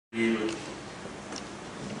feel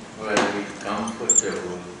very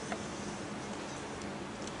comfortable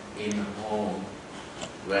in home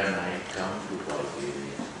when I come to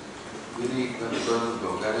Bulgaria. Винаги, когато дойда в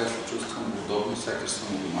България, се чувствам удобно, сякаш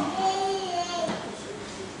съм у дома.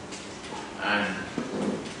 And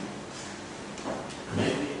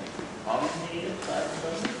maybe how many years I've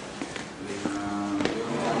done it?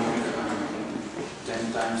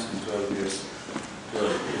 10 times in 12 years.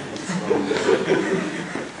 12 years.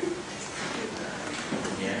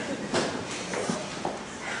 Yeah.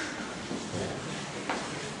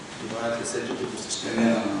 Това е 10-то посещение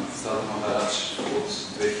на Сад Махарадж от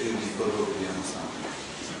 2001 година насам.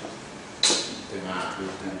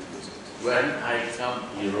 When I come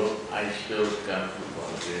to Europe, I should come to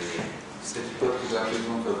Bulgaria. Всеки път, когато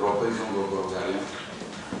идвам в Европа, идвам в България.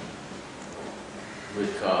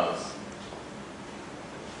 Because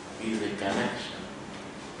is a connection.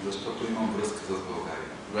 Защото имам връзка с България.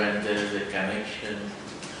 When there is a connection,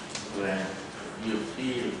 when you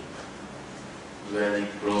feel very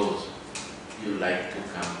close, you like to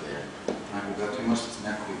come there. А когато имаш с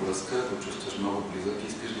някой връзка, го чувстваш много близък и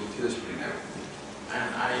искаш да отидеш при него. And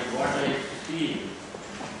what I feel,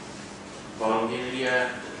 Bulgaria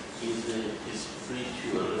is a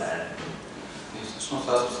spiritual land. И всъщност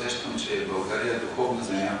аз усещам, че България е духовна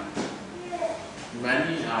земя.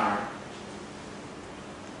 Many are,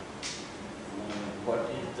 what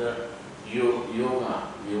is the yoga,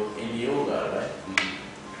 in yoga, right?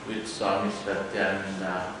 With Swami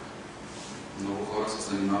Satyananda. Много хора се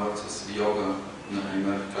занимават с йога,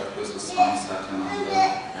 например, както е с Swami Satyananda.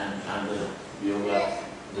 And other yoga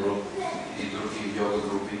group. И други йога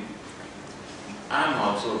групи. I'm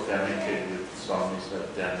also connected with Swami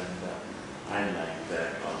Satyananda. I like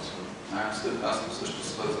that also. Аз съм също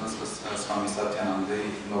свързан с Swami Satyananda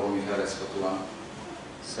и много ми харесва това.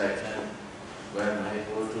 Second, when I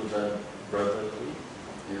go to the brotherhood,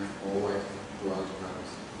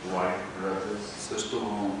 white brothers, също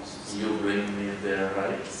you bring me there,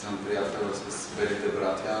 right? съм приятел с белите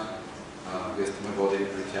братя. Вие сте ме водили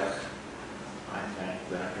при тях. I like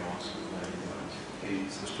that also very much.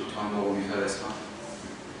 И също това много ми харесва.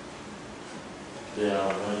 They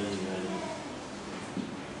are very,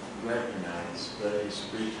 very nice, very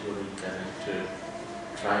spiritually connected,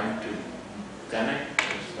 trying to connect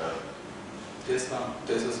themselves.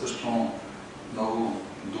 Те са също много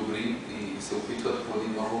добри и се опитват по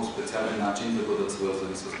един много специален начин да бъдат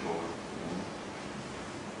свързани с Бога.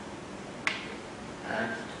 And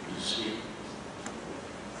you see,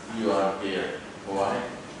 you are here. Why?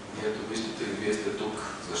 И ето виждате, вие сте тук.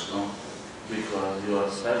 Защо? Because you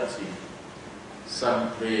are searching some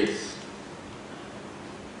place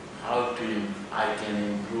how to I can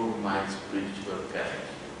improve my spiritual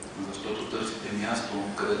connection. Защото търсите място,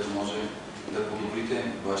 където може да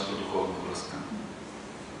подобрите вашата духовна връзка.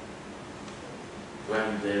 When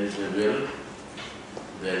there is a will,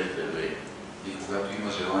 there is a way. И когато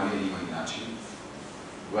има желание, има и начин.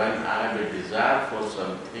 When I have a desire for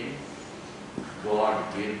something, God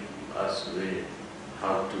gives us way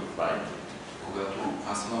how to find it. Когато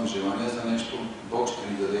аз имам желание за нещо, Бог ще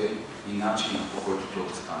ми даде и начин, по който това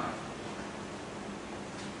да стане.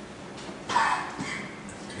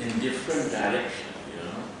 In different direction, you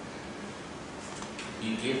know. He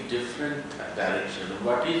gives different direction.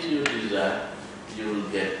 What is your desire, you will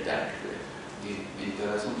get that way. И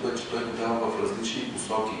интересното е, че той го дава в различни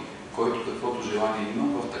посоки. Който каквото желание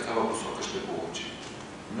има, в такава посока ще получи.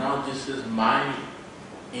 Now this is my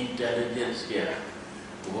intelligence here.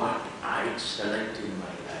 What I select in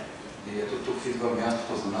my life. И ето тук идва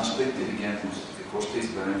мястото за нашата интелигентност. Какво ще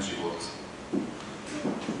изберем в живота си?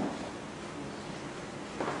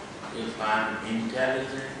 If I'm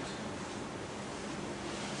intelligent,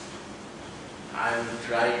 I will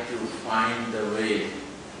try to find the way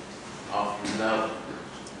of love.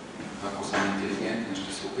 Ако съм интелигентен,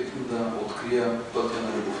 ще се опитам да открия пътя на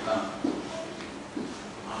любовта.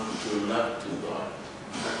 How to love to God.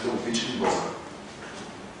 Как да обичам Бога.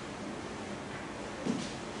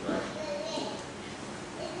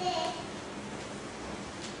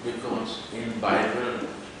 Because in Bible,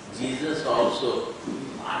 Jesus also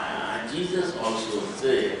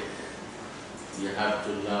said, you have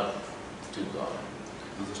to love to God.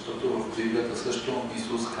 Защото в Библията също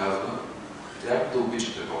Исус казва, трябва да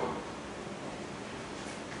обичате Бога.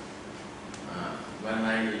 When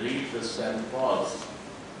I read the St. Paul's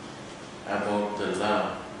about the love,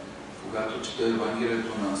 когато чета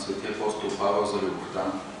Евангелието на Светия апостол Павел за любовта,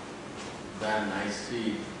 then I see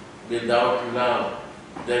without love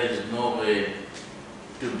there is no way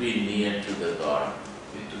to be near to the God.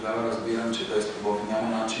 И тогава разбирам, че без любов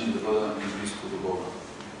няма начин да бъда близко до Бога.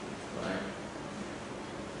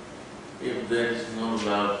 If there is no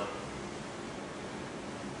love,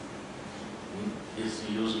 it's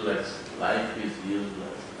useless. Life is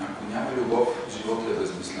useless. Ако няма любов, животът е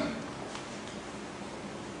безмислен.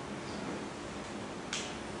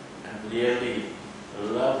 And really,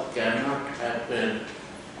 love cannot happen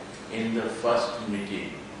in the first meeting.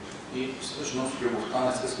 И всъщност любовта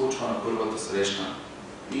не се случва на първата среща.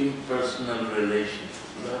 Impersonal relations.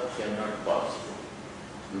 Love cannot pass.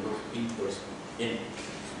 Любов impersonal.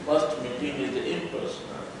 First meeting is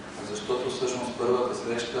impersonal. Защото всъщност първата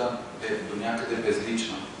среща е до някъде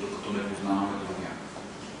безлична, докато не познаваме другия.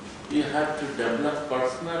 You have to develop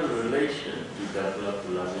personal relation to develop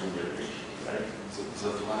loving relation, right?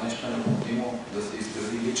 За това нещо е необходимо да се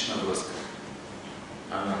изгради лична връзка.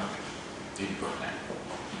 Или проблем.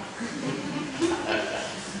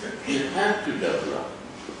 You have to develop.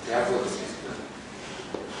 Трябва да се изгради.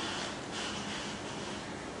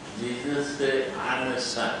 Jesus said, I'm a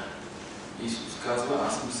son. Исус казва,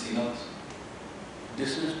 аз съм синът. This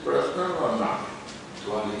is personal or not?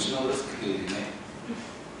 Това е лична връзка или не?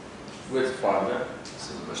 With father.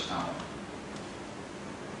 С баща му.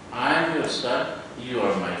 I am your son, you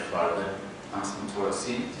are my father. Аз съм твоя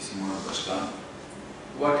син, ти си моя баща.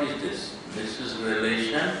 What is this? This is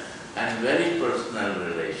relation and very personal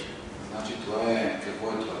relation. Значи това е, какво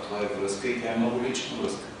е това? Това е връзка и тя е много лична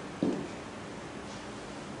връзка.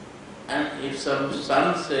 And if some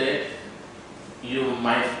son say, you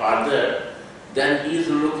my father, then he is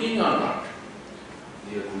looking or not?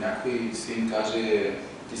 И ако някой син каже,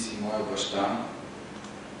 ти си моя баща,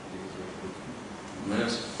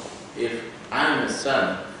 means if I am a son,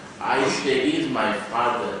 I say he is my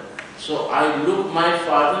father, so I look my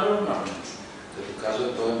father or not? Като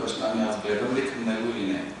кажа, той е баща ми, аз гледам ли към него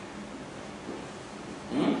или не?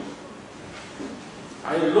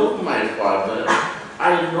 I look my father,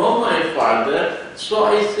 I know my father, so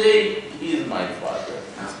I say he is my father.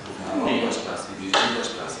 Аз познавам баща си, виждам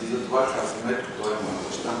баща си, затова казвам, ето той е моя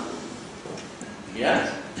баща. Yes?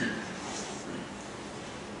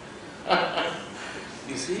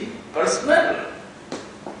 You see, personal.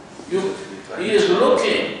 He is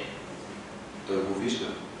looking. Той го вижда,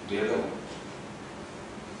 гледа го.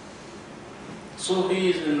 So he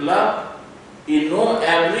is in love. He knows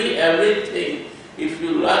everything. If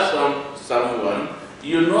you love someone,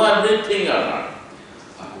 you know everything or not?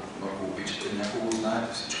 Ако обичате някого,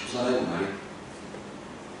 знаете всичко за него, нали?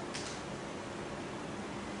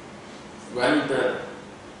 When the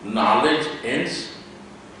knowledge ends,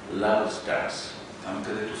 love starts. Там,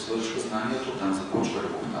 където свършва знанието, там започва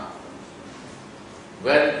любовта.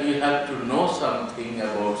 When you have to know something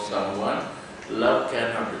about someone, love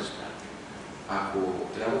cannot start. Ако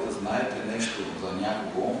трябва да знаете нещо за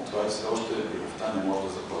някого, това все още любовта не може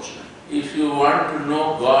да започне. If you want to know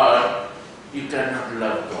God, you cannot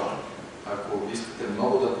love God. Ако искате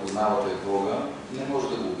много да познавате Бога, не може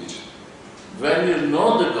да го обичате. When you know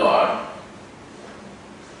the God,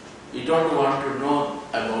 you don't want to know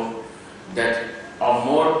about that or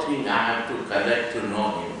more thing I have to collect to know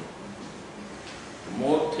Him.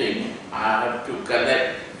 More thing I have to collect.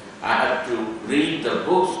 I have to read the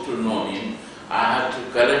books to know Him. I have to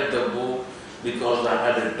collect the book because I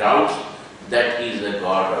have a doubt that He is a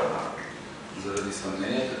God or not. Заради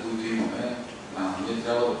съмненията, които имаме, ние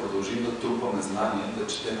трябва да продължим да трупаме знания, да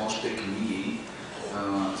четем още книги,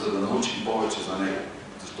 за да научим повече за Него,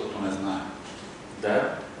 защото не знаем. That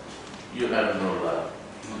you have no love.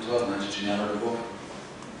 Но това значи, че няма любов.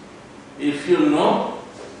 If you know,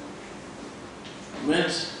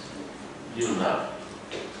 means you love.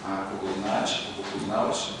 А ако го знаеш, ако го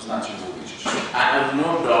познаваш, значи го обичаш. I have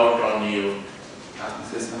no doubt on you.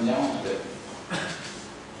 Аз не се съмнявам в теб.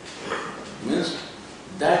 Means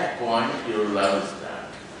that point your love is that.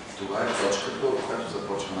 Това е точката, от която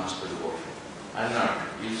започва нашата любов. And not,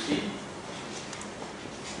 you see.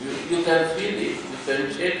 You can feel it, you can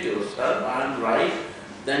check yourself, I'm right,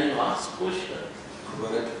 then you ask question.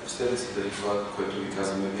 Проверете в себе си дали това, което ви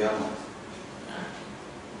казвам, е вярно.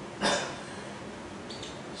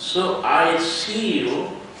 So I see you,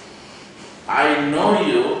 I know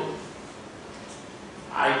you,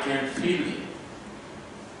 I can feel you.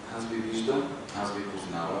 Аз ви виждам, аз ви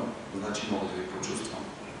познавам, значи мога да ви почувствам.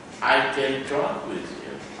 I can talk with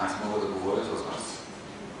you. Аз мога да говоря с вас.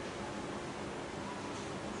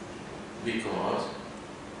 Because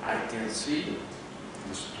I can see you.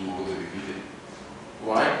 Защото мога да ви видя.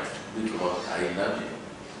 Why? Because I love you.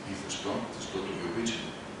 И защо? Защото ви обичам.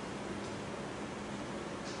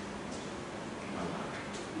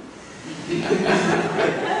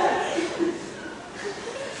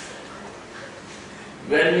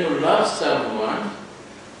 When you love someone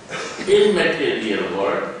in material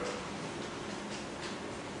world,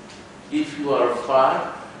 If you are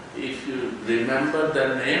far, if you remember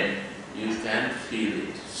the name, you can feel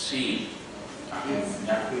it, see it.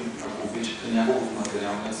 Ако обичате някого в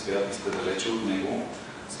материалния свят и сте далече от него,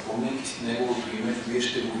 спомняйки си неговото име, вие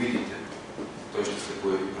ще го видите. Той ще се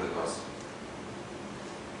появи пред вас.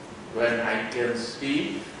 When I can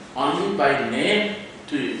see only by name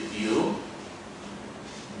to you,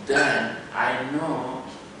 then I know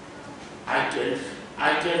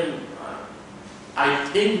I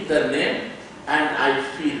think the name and I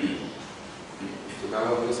feel it. И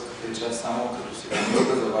тогава връзката е, че аз само като си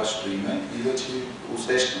помисля за вашето име и вече ви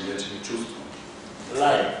усещам, вече ви чувствам.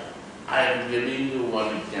 Like, I am giving you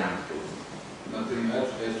one example. Например,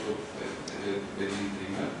 ето един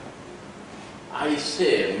пример. I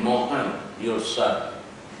say, Mohan, your son,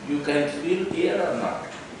 you can feel here or not?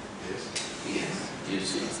 Yes. Yes. You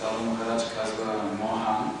see. Садо Махарадж казва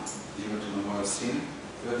Мохан, името на моя син,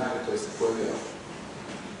 веднага той се появява.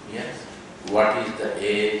 Yes. What is the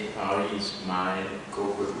age, how he smiled,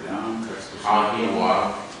 Колко е голям, как се how he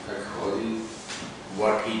walks, как ходи,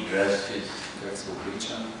 what he dresses. как се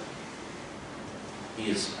облича. He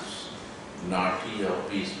is naughty or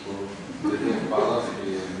peaceful. Дали е палав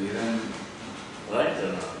или е мирен. Right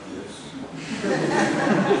or not? Yes.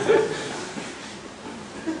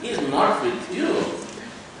 He is not with you.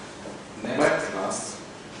 Не But- с вас,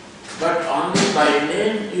 But only by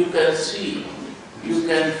name you can see, you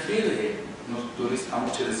can feel it но дори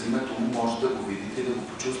само чрез името му може да го видите и да го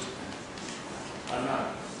почувствате. or not.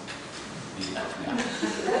 Или пък не.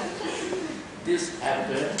 This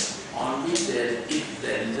happens only there if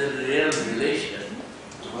there is a real relation.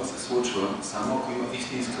 Това се случва само ако има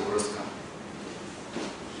истинска връзка.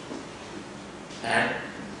 And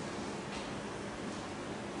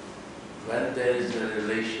when there is a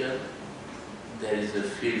relation, there is a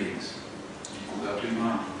feelings. И когато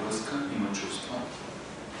има връзка, има чувства,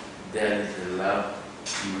 There is a love.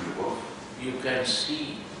 има любов. You can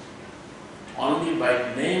see. Only by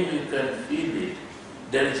name you can feel it.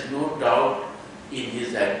 There is no doubt in his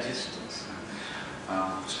existence.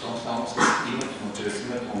 Щом само с името му, чрез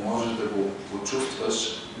името му можеш да го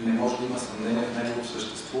почувстваш, не може да има съмнение в неговото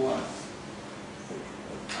съществуване.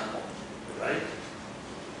 Right?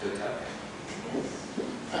 Така е.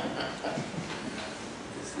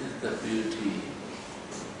 This is the beauty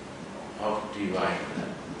of divine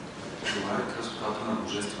love. Това е красотата на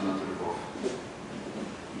божествената любов.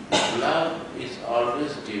 Love is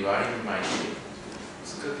always divine-minded.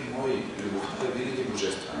 Скъпи мои, любовта е винаги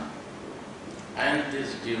божествена. And this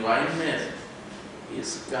divineness is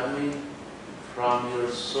coming from your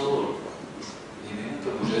soul. И нейната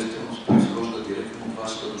божественост произхожда директно от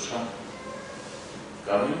вашата душа.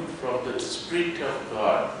 Coming from the Spirit of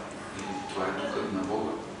God. И това е духът на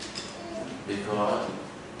Бога. Because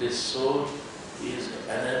this soul is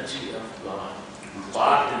energy of God,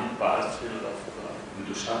 part and parcel of God.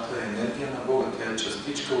 Душата е енергия на Бога, тя е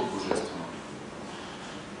частичка от божественото.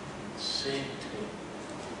 Same thing.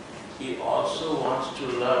 He also wants to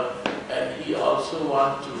love and he also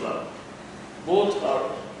wants to love. Both are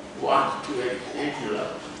want to exchange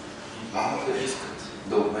love. И двамата искат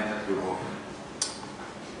да обменят любов.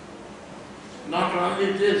 Not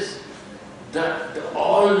only this, the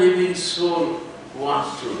all living soul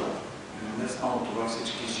wants to love. Но не само това,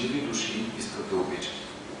 всички живи души искат да обичат.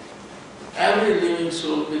 Every living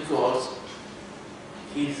soul, because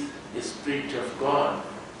he's the Spirit of God,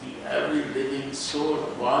 every living soul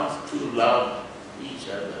wants to love each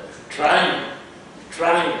other. Trying,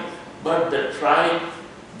 but they try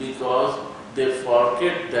because they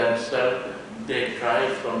forget themselves, they try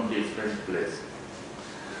from different places.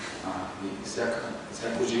 И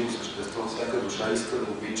всяко живо същество, всяка душа иска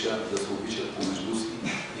да обича, да се обичат помежду си.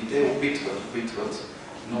 И те опитват,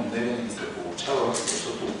 но не винаги се получава,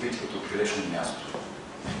 защото опитват от грешно място.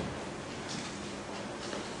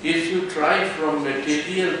 If you try from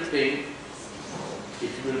material thing,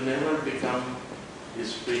 it will never become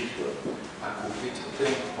spiritual. Ако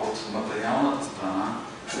опитвате от материалната страна,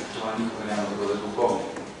 това никога няма да бъде духовно.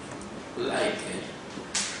 Like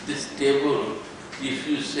this table, if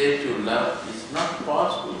you say to love, it's not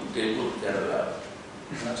possible table can love.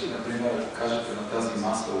 Значи, например, ако кажете на тази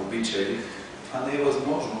маса обичай, това не е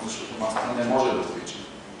възможно, защото масата не може да обича.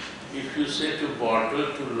 If you say to bottle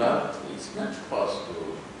to love, it's not possible.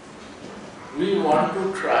 We want to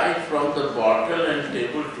try from the bottle and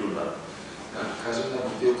table to love. Ако кажем на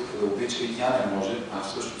бутилката да обича и тя не може, а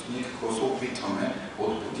всъщност ние какво се опитваме?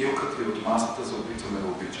 От бутилката и от масата се опитваме да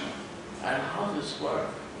обичаме. And how this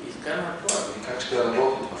works? It cannot work. И как ще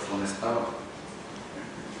работи това? Това не става.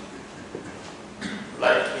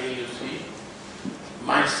 Like here you see,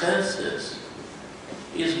 my senses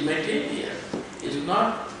is material. Is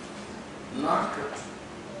not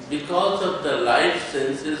because of the life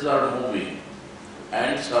senses are moving,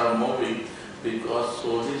 hands are moving because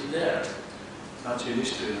soul is there. Значи,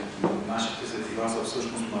 вижте, нашите сетива са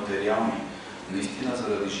всъщност материални. Наистина,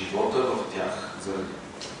 заради живота в тях, заради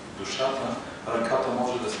душата, ръката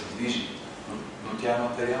може да се движи, но тя е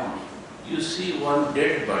материална. You see one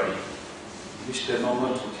dead body. Вижте едно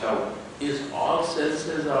мъртво тяло. Is all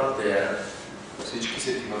senses are there. Всички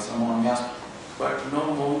сетива са на място. But no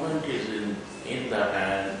movement is in the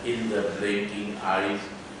hand, in the blinking eyes,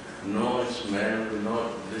 no smell, no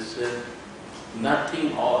listen, nothing,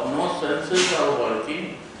 no senses are working.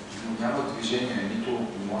 Но няма движение, нито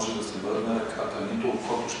може да се върне ръката, нито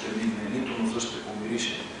окото ще мигне, нито носът ще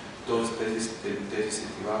помирише. Тоест тези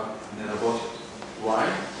сетива не работят. Why?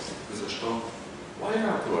 Защо? Why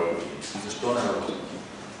not working? Защо не работят?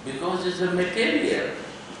 Because it's a material.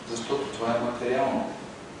 Защото това е материално.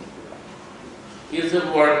 Is it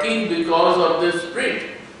working because of the spirit?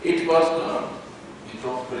 It was gone. И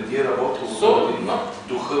то преди е работило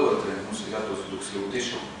духа вътре, но сега този дух си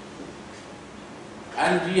отишъл.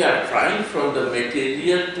 And we are trying from the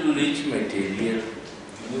material to reach material.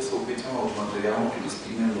 И ние се опитваме от материалното да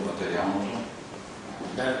стигнем до материалното.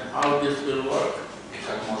 Then how this will work? И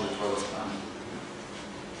как може това да стане?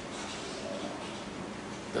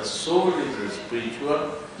 The soul is spiritual.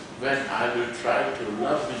 When I will try to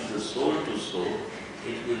love with the soul to soul,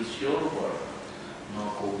 it will sure work. Но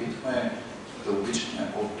ако опитваме да обичаме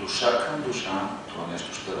от душа към душа, това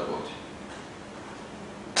нещо ще работи.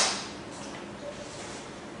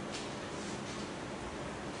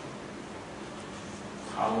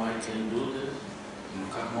 How I can do this? Но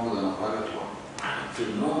как мога да направя това? I have to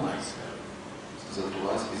know myself. За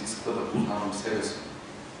това се изисква да познавам себе си.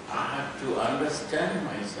 I have to understand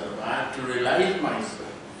myself. I have to realize myself.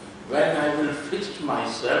 When I will fix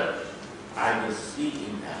myself, I will see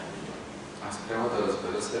in happiness. Аз трябва да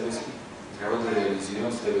разбера себе си, трябва да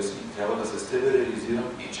реализирам себе си, трябва да се себе реализирам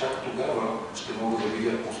и чак тогава ще мога да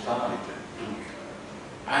видя останалите други.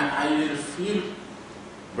 And I will feel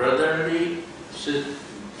brotherly,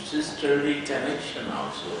 sisterly connection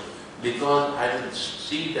also, because I will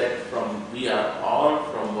see that we are all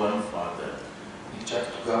from one Father. И чак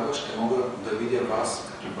тогава ще мога да видя вас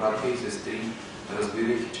като братя и сестри,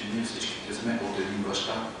 разбирайки, че ние всичките сме от един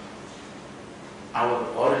баща. Our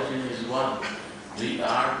origin is one. We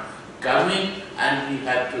are coming and we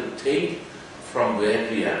have to think from where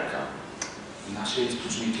we are coming. Нашия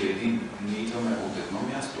източник е един. Ние идваме от едно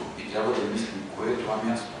място и трябва да мислим кое е това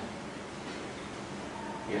място.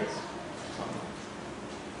 Yes.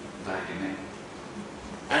 Да или не?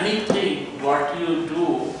 Anything what you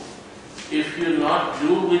do, if you not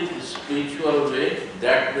do with spiritual way,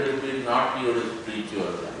 that will be not your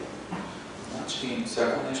spiritual life. Значи,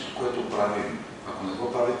 всяко нещо, което правим, ако не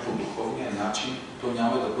го правим по духовния начин, то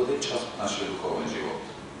няма да бъде част от нашия духовен живот.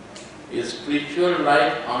 A spiritual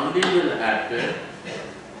life only will happen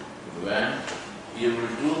when you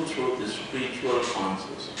will do through the spiritual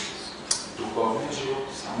consciousness. Духовният живот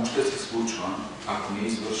само ще се случва, ако ние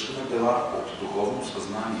извършваме дела от духовно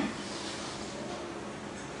съзнание.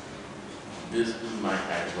 This is my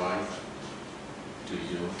advice to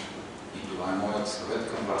you. И това е моят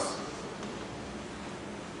съвет към вас.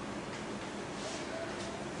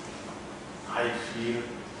 I feel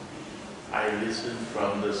I listen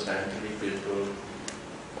from the saintly people,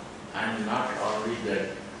 and not only that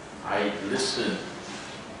I listen,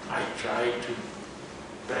 I try to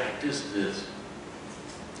practice this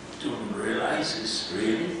to realize it's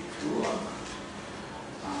really true or not.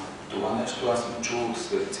 Това нещо аз съм чул от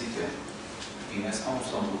светците и не само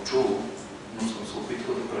съм го чул, но съм се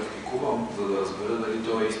опитвал да практикувам, за да разбера дали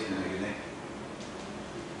то е истина или не.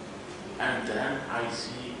 And then I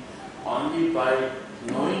see only by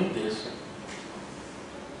knowing this,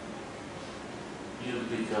 you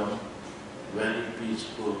become very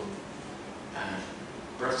peaceful and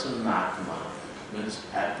prasannatma, means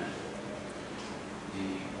happy. И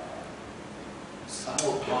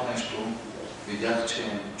само от това нещо видях,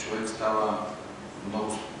 че човек става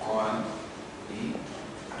много спокоен и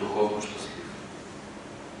духовно щастлив.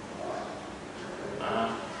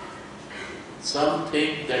 Some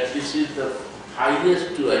think that this is the highest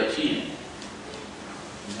to achieve.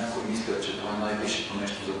 Някои мислят, че това е най-висшето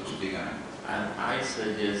нещо за постигане. And I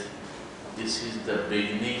suggest this is the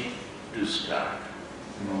beginning to start.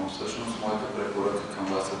 Но всъщност моята препоръка към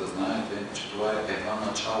вас е да знаете, че това е едно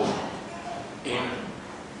начало. In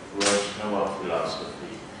Vaishnava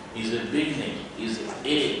philosophy is a beginning, is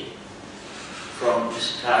a from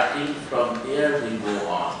starting from there we go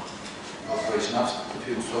on. В вайшнавската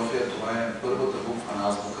философия това е първата буква на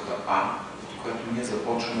азбуката А, от която ние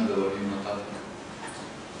започваме да вървим нататък.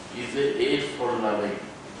 Is the aid for loving.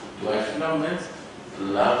 Vaishnava means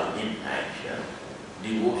love in action,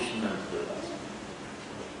 devotional love.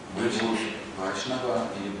 Devotion. Вайшнава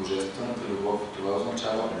или божествената любов, това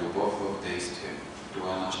означава любов в действие.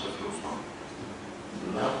 Това е нашата философия.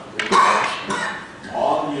 Love with action.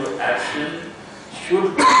 All your action should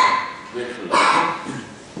be with love.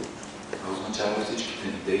 Това означава всичките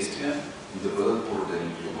ни действия да бъдат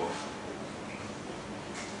породени от любов.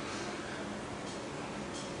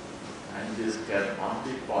 And this can only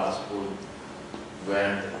be possible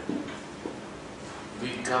when we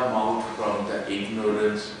come out from the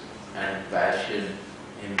ignorance and passion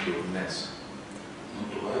in goodness. Но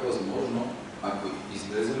това е възможно, ако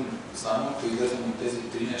излезем, само ако излезем от тези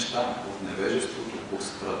три неща, от невежеството, от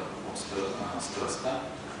страстта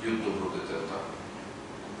и от добродетелта.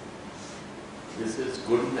 This is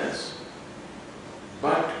goodness.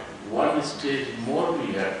 But one stage more we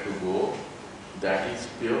have to go, that is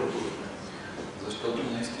pure goodness. Защото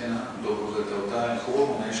наистина добродетелта е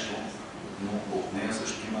хубаво нещо, но от нея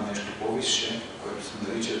също има нещо по-висше, което се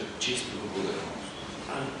нарича чиста добродетелност.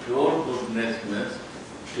 And pure goodness means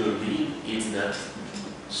to live in the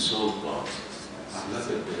soul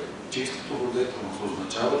consciousness. Чистата добродетелност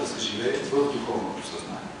означава да се живее в духовното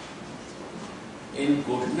съзнание. In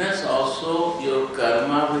goodness also your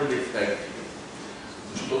karma will affect you.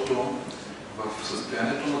 Защото в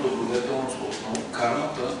състоянието на добродетелност отново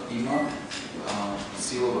кармата има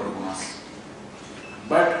сила върху нас.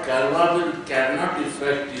 But karma cannot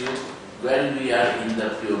affect you when we are in the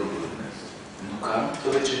pure goodness. Но кармата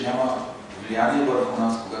вече няма влияние върху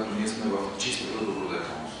нас, когато ние сме в чистата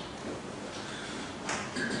добродетелност.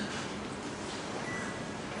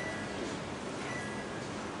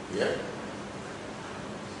 Yeah.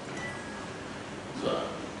 So,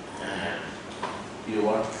 you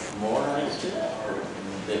want more answer or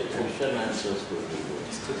the question answers will be good?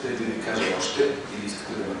 Искате ли да ви кажа още или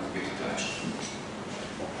искате да ме попитате нещо?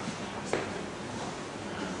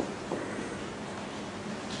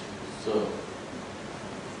 So,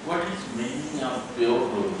 what is meaning of pure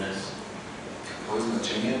goodness? Какво е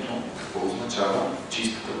значението? Какво означава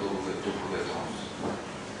чистата добродетелност?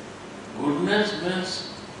 Goodness means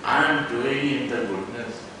I am doing in the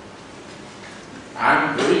goodness. I am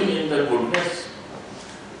doing in the goodness.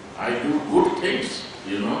 I do good things,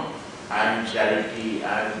 you know. I am charity,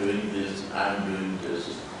 I am doing this, I am doing this.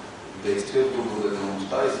 Действие в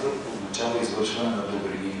добродетелността означава извършване на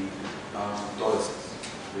добрини. Тоест,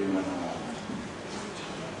 примерно,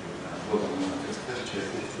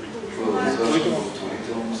 извършване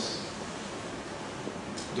благотворителност,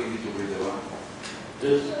 други добри дела.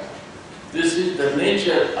 This is the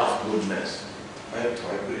nature of goodness.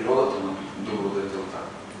 Това е природата на добродетелта.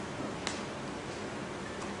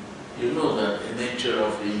 You know the nature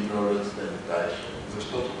of ignorance and passion.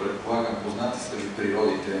 Защото предполагам, познати са ви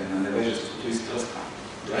природите на невежеството и страстта.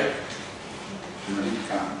 Right? Нали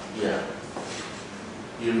така? Yeah.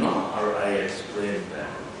 You know or I explain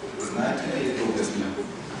that? Знаете ли да обясня?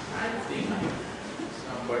 I think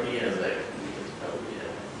somebody has explained how we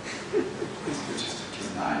have. Мисля, че всеки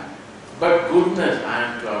знае. But goodness, I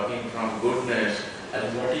am talking from goodness. And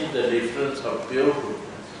what is the difference of pure goodness?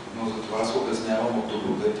 Но за това се обяснявам от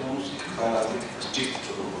добродетелност и каква е разликата с чистата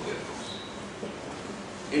добродетелност.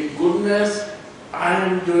 In goodness, I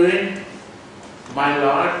am doing, my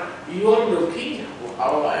Lord, you are looking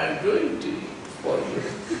how I am doing to you, for you.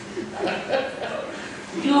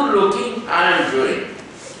 You are looking, I am doing.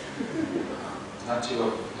 Значи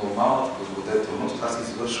в нормалната добродетелност аз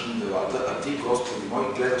извършвам делата, а ти, Господи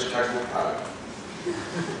мой, гледаш как го правя.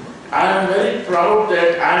 I am very proud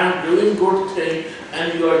that I am doing good thing and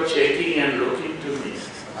you are checking and looking to me.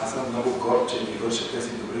 Аз съм много горд, че ги върша тези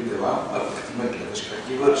добри дела, а пък ти ме гледаш как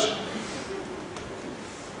ги върша.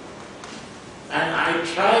 And I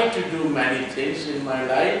try to do many things in my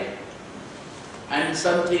life and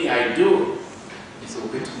something I do. И се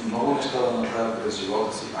опитвам много неща да направя през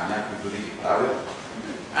живота си, а някои дори ги правят.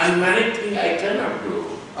 And many things I cannot do.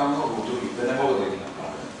 А много другите не могат да ги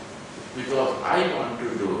направя. Because I want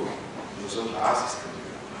to do. Защото аз искам да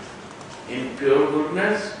ги направя. In pure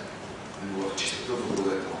goodness, но в чистата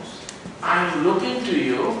добродетелност. I am looking to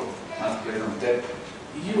you. Аз гледам теб.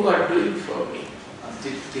 You are doing for me. А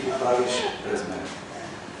ти го правиш през мен.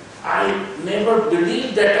 I never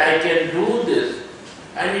believed that I can do this.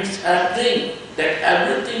 And it's happening that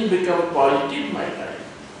everything becomes positive in my life.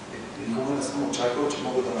 Никога не съм очаквал, че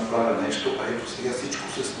мога да направя нещо, а ето сега всичко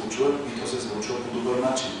се случва и то се случва по добър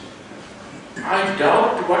начин. I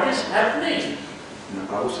doubt what is happening. И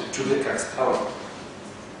направо се чудя как става.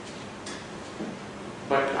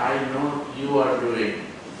 But I know you are doing.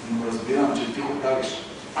 Но разбирам, че ти го правиш.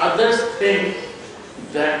 Others think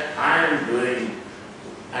that I am doing,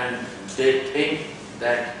 and they think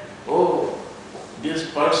that, oh, this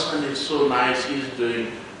person is so nice, he is doing,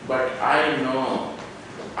 but I know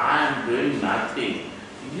I am doing nothing.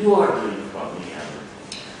 You are doing for me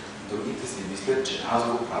everything. Другите си мислят, че аз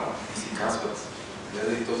го правя и си казват,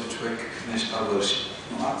 гледай този човек какви неща върши.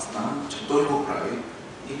 Но аз знам, че той го прави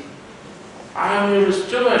и I am your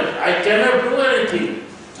instrument. I cannot do anything.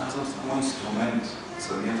 аз съм само инструмент.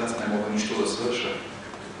 Самият аз не мога нищо да свърша.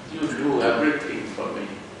 You do everything for me.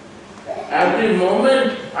 Every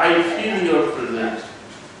moment I feel your presence.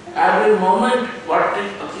 Every moment what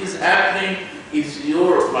is happening is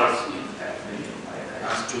your mercy happening in my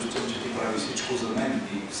life. Аз чувствам, че ти прави всичко за мен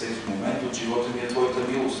и всеки момент от живота ми е твоята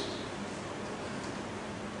милост.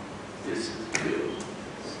 This is pure.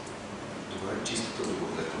 Това е чистата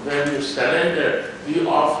добродетел. When you surrender, you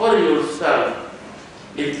offer yourself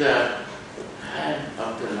in the hand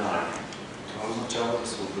of the Lord. Това означава да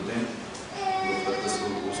се отдадем, да се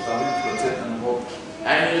оставим в ръцете на Бога.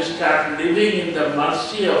 And you start living in the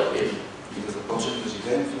mercy of Him. И да започнем да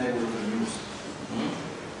живеем в Неговата милост.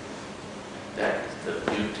 That is the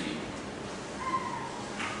beauty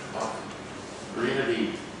of really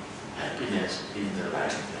happiness in the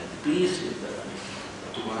life and peace in the life.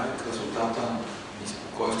 Това е красотата и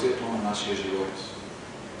спокойствието на нашия живот.